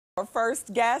Our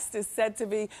first guest is said to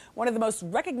be one of the most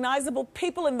recognizable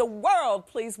people in the world.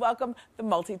 Please welcome the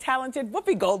multi-talented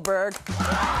Whoopi Goldberg.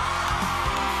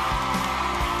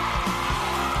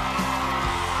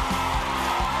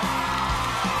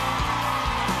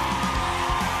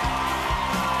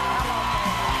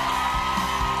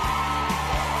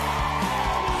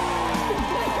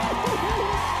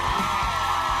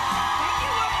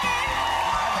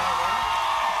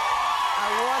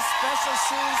 Special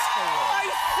shoes for you. I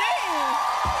see.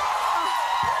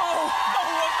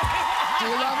 Do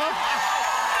you love them?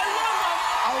 I love them.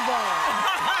 I'll borrow them.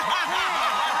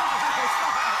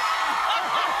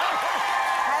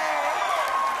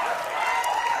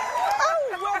 Oh,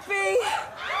 Whoopi.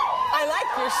 I like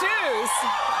your shoes.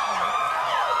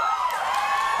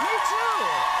 Me too.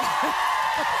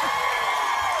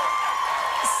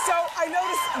 So I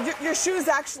noticed your shoes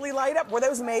actually light up. Were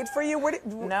those made for you?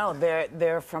 No,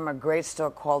 they're from a great store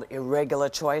called Irregular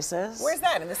Choices. Where's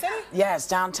that, in the city? Yes,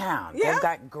 downtown. Yeah? They've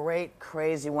got great,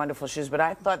 crazy, wonderful shoes, but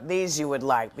I thought these you would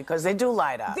like because they do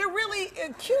light up. They're really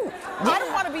cute. Yeah. I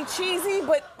don't want to be cheesy,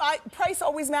 but price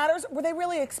always matters. Were they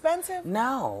really expensive?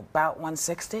 No, about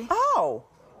 $160. Oh.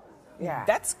 Yeah.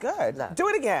 That's good. Look. Do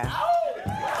it again.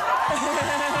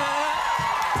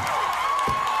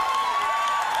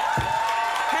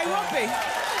 Hey, Whoopi.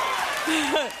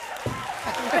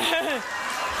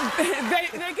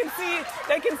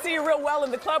 they can see you real well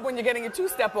in the club when you're getting your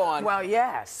two-step on. Well,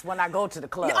 yes, when I go to the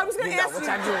club. Yeah, I was going to ask which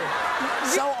you. I do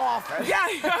so often. Yeah,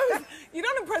 you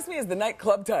don't impress me as the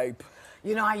nightclub type.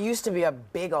 You know, I used to be a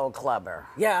big old clubber.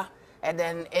 Yeah. And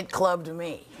then it clubbed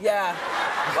me. Yeah.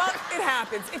 Well, it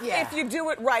happens. Yeah. If you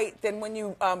do it right, then when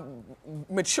you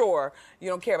mature, you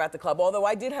don't care about the club. Although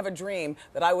I did have a dream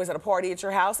that I was at a party at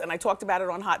your house, and I talked about it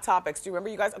on Hot Topics. Do you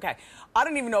remember, you guys? Okay. I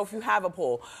don't even know if you have a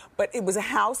pool, but it was a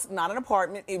house, not an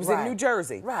apartment. It was in New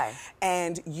Jersey. Right.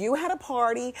 And you had a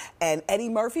party, and Eddie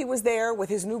Murphy was there with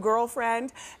his new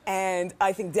girlfriend, and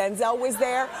I think Denzel was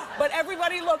there. But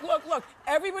everybody, look.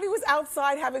 Everybody was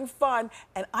outside having fun,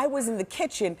 and I was in the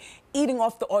kitchen eating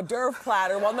off the hors d'oeuvre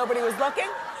platter while nobody was looking.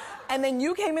 And then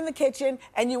you came in the kitchen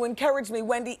and you encouraged me,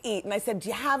 Wendy, eat. And I said, do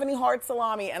you have any hard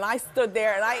salami? And I stood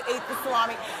there and I ate the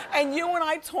salami. And you and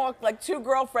I talked like two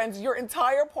girlfriends. Your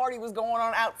entire party was going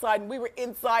on outside and we were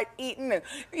inside eating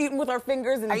with our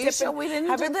fingers and dipping. Are you sure we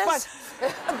didn't do this?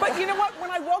 Fun. But you know what?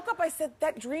 When I woke up, I said,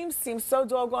 that dream seems so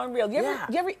doggone real. You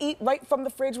ever eat right from the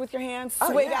fridge with your hands?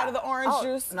 Swig out of the orange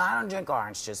juice? No, I don't drink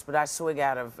orange juice, but I swig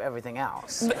out of everything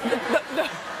else.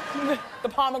 The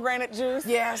pomegranate juice?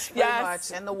 Yes, pretty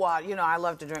much. And the water. You know, I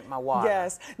love to drink my water.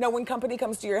 Yes. Now, when company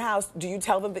comes to your house, do you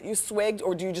tell them that you swigged,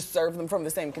 or do you just serve them from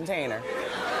the same container?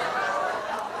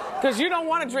 Because you don't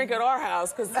want to drink at our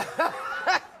house, because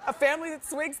a family that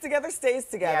swigs together stays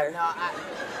together. Yeah,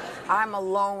 no, I'm a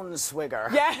lone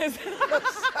swigger. Yes.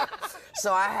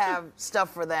 So I have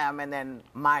stuff for them and then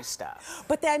my stuff.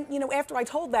 But then, you know, after I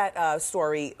told that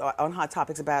story on Hot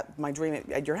Topics about my dream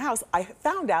at your house, I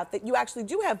found out that you actually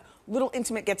do have little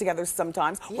intimate get-togethers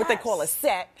sometimes, what they call a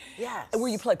set,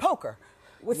 where you play poker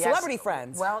with celebrity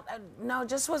friends. Well, no,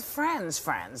 just with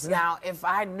friends. Now, if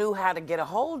I knew how to get a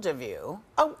hold of you...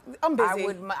 Oh, I'm busy.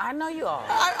 I know you are.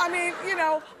 I mean, you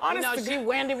know, honestly... You know, she's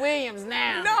Wendy Williams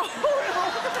now. No.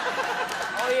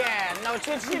 Oh, yeah. No,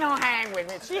 she don't hang with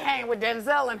me. She hang with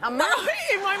Denzel and her mom.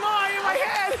 In my mind, in my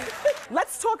head.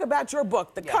 Let's talk about your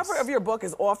book. The cover of your book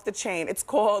is off the chain. It's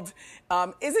called,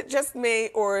 Is It Just Me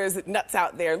or Is It Nuts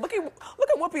Out There? Look at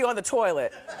Whoopi on the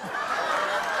toilet.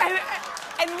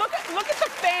 And look at the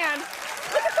fan.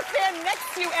 Look at the fan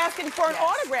next to you asking for an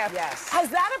autograph. Yes. Has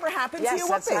that ever happened to you, Whoopi? Yes,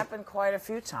 that's happened quite a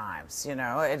few times. You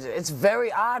know, it's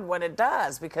very odd when it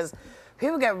does because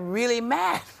people get really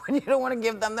mad when you don't want to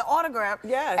give them the autograph.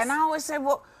 Yes. And I always say,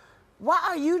 well, what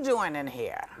are you doing in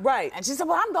here? Right. And she said,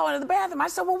 well, I'm going to the bathroom. I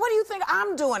said, well, what do you think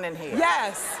I'm doing in here?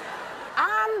 Yes.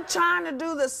 I'm trying to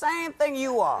do the same thing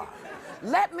you are.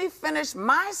 Let me finish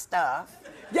my stuff.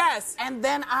 Yes. And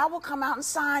then I will come out and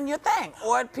sign your thing.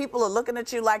 Or people are looking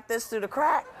at you like this through the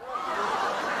crack.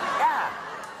 Yeah.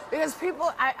 Because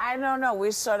people, I don't know,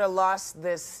 we sort of lost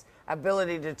this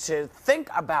ability to think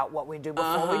about what we do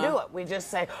before we do it. We just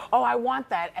say, oh, I want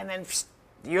that. And then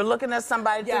you're looking at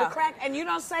somebody through the crack and you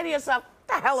don't say to yourself,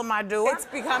 what the hell am I doing? It's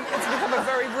become a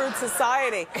very rude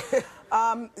society.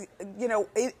 You know,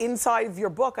 inside of your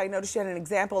book, I noticed you had an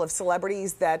example of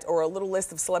celebrities or a little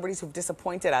list of celebrities who've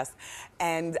disappointed us.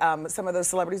 And some of those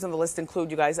celebrities on the list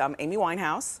include, you guys, Amy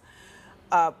Winehouse.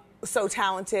 So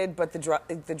talented, but the drug,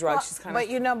 she's kind of... But,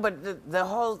 you know, the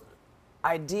whole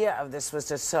idea of this was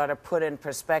to sort of put in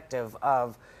perspective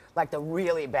of like the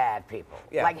really bad people.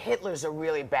 Yeah. Like Hitler's a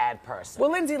really bad person.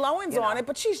 Well, Lindsay Lohan's on it,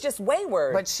 but she's just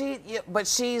wayward. But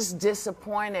she's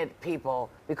disappointed people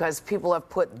because people have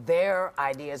put their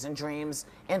ideas and dreams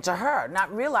into her,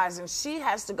 not realizing she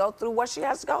has to go through what she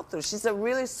has to go through. She's a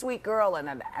really sweet girl and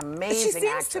an amazing actress. She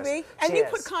seems to be. And you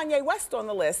put Kanye West on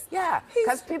the list. Yeah,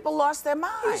 because people lost their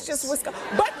minds. He's just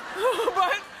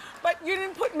but you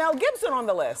didn't put Mel Gibson on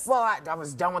the list. Well, I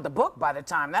was done with the book by the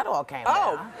time that all came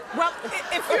out. Well,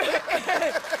 if you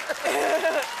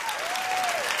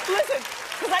listen,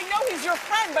 because I know he's your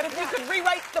friend, but if you could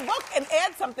rewrite the book and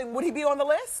add something, would he be on the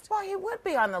list? Well, he would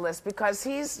be on the list because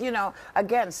he's, you know,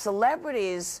 again,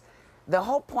 celebrities, the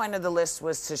whole point of the list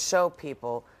was to show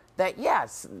people that,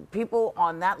 yes, people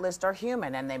on that list are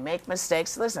human and they make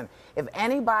mistakes. Listen, if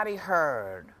anybody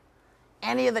heard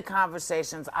any of the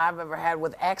conversations I've ever had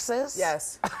with exes.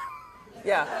 Yes.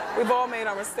 Yeah, we've all made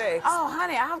our mistakes. Oh,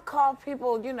 honey, I've called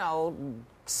people, you know,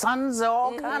 sons,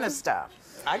 all kind of stuff.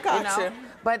 I got you.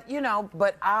 But, you know,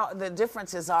 the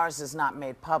difference is ours is not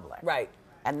made public. Right.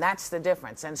 And that's the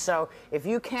difference. And so if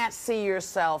you can't see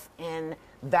yourself in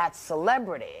that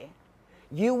celebrity,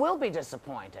 you will be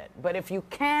disappointed. But if you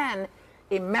can,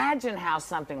 imagine how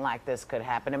something like this could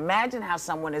happen. Imagine how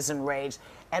someone is enraged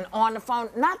and on the phone,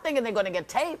 not thinking they're going to get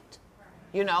taped,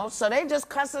 you know? So they just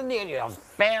cussing your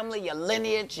family, your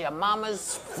lineage, your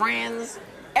mama's friends,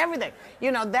 everything.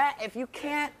 You know, that if you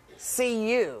can't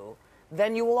see you,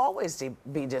 then you will always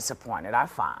be disappointed, I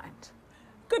find.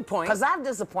 Good point. Because I've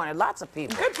disappointed lots of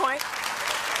people. Good point.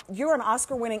 You're an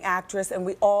Oscar-winning actress, and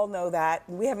we all know that.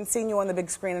 We haven't seen you on the big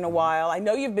screen in a while. I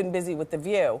know you've been busy with The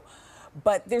View.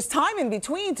 But there's time in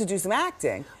between to do some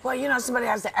acting. Well, you know, somebody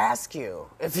has to ask you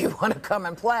if you want to come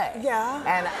and play. Yeah.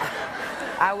 And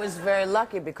I was very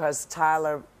lucky because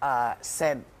Tyler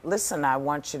said, listen, I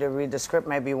want you to read the script.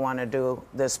 Maybe you want to do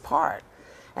this part.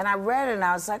 And I read it and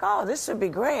I was like, oh, this would be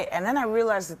great. And then I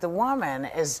realized that the woman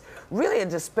is really a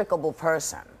despicable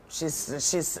person.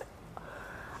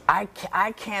 I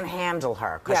can't handle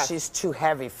her because she's too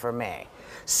heavy for me.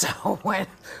 So when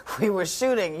we were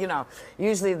shooting, you know,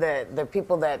 usually the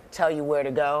people that tell you where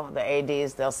to go, the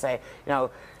ADs, they'll say, you know,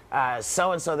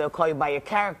 so-and-so, they'll call you by your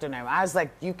character name. I was like,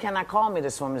 you cannot call me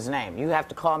this woman's name. You have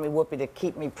to call me Whoopi to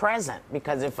keep me present.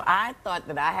 Because if I thought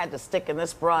that I had to stick in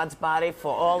this broad's body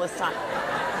for all this time,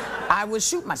 I would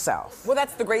shoot myself. Well,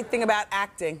 that's the great thing about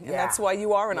acting, and that's why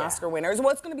you are an Oscar winner. Well,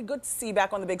 it's going to be good to see you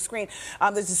back on the big screen.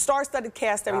 There's a star-studded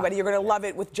cast, everybody. You're going to love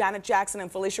it with Janet Jackson and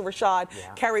Felicia Rashad,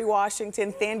 Kerry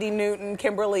Washington, Thandie Newton,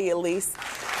 Kimberly Elise.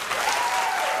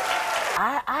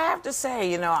 I have to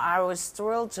say, you know, I was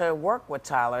thrilled to work with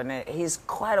Tyler, and he's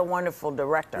quite a wonderful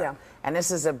director. Yeah. And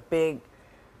this is a big,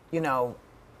 you know,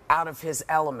 out of his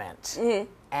element.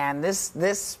 And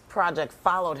this project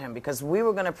followed him because we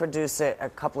were going to produce it a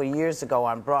couple of years ago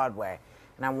on Broadway,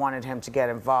 and I wanted him to get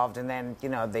involved. And then, you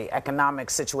know, the economic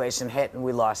situation hit, and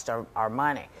we lost our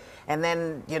money. And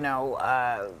then, you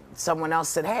know, someone else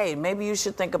said, hey, maybe you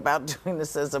should think about doing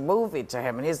this as a movie to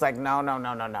him. And he's like, no, no,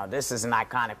 no, no, no. This is an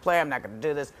iconic play. I'm not going to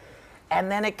do this. And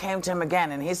then it came to him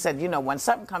again, and he said, you know, when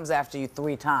something comes after you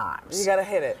 3 times... You got to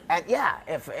hit it. And yeah,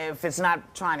 if it's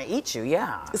not trying to eat you,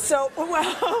 yeah. So,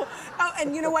 well,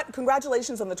 and you know what?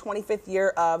 Congratulations on the 25th year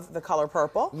of The Color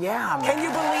Purple. Yeah, man. Can you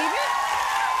believe it?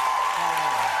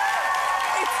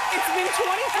 It's been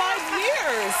 25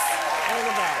 years. Look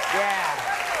at that. Yeah.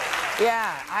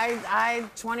 Yeah,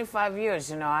 25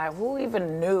 years, you know, who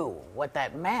even knew what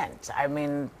that meant? I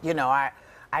mean, you know, I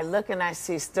look and I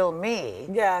see still me.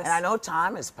 Yes. And I know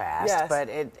time has passed, but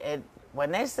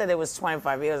when they said it was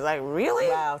 25 years, like, really?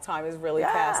 Wow, time has really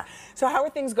passed. So how are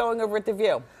things going over at The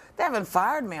View? They haven't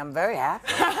fired me. I'm very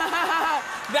happy.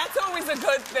 That's always a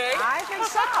good thing. I think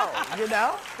so, you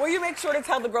know? Well, you make sure to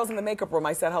tell the girls in the makeup room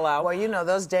I said hello. Well, you know,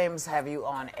 those dames have you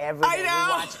on every day. I know. You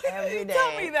watch every day.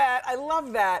 Tell me that. I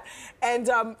love that. And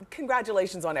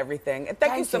congratulations on everything. And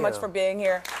thank you so much for being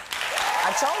here.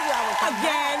 I told you I would come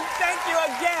again. Thank you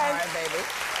again. All right, baby.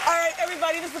 All right,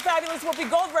 everybody, this is the fabulous Whoopi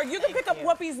Goldberg. You can pick up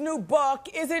Whoopi's new book,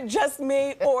 Is It Just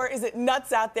Me or Is It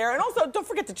Nuts Out There? And also, don't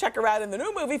forget to check her out in the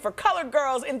new movie for Colored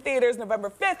Girls in theaters November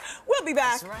 5th. We'll be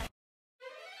back. That's right.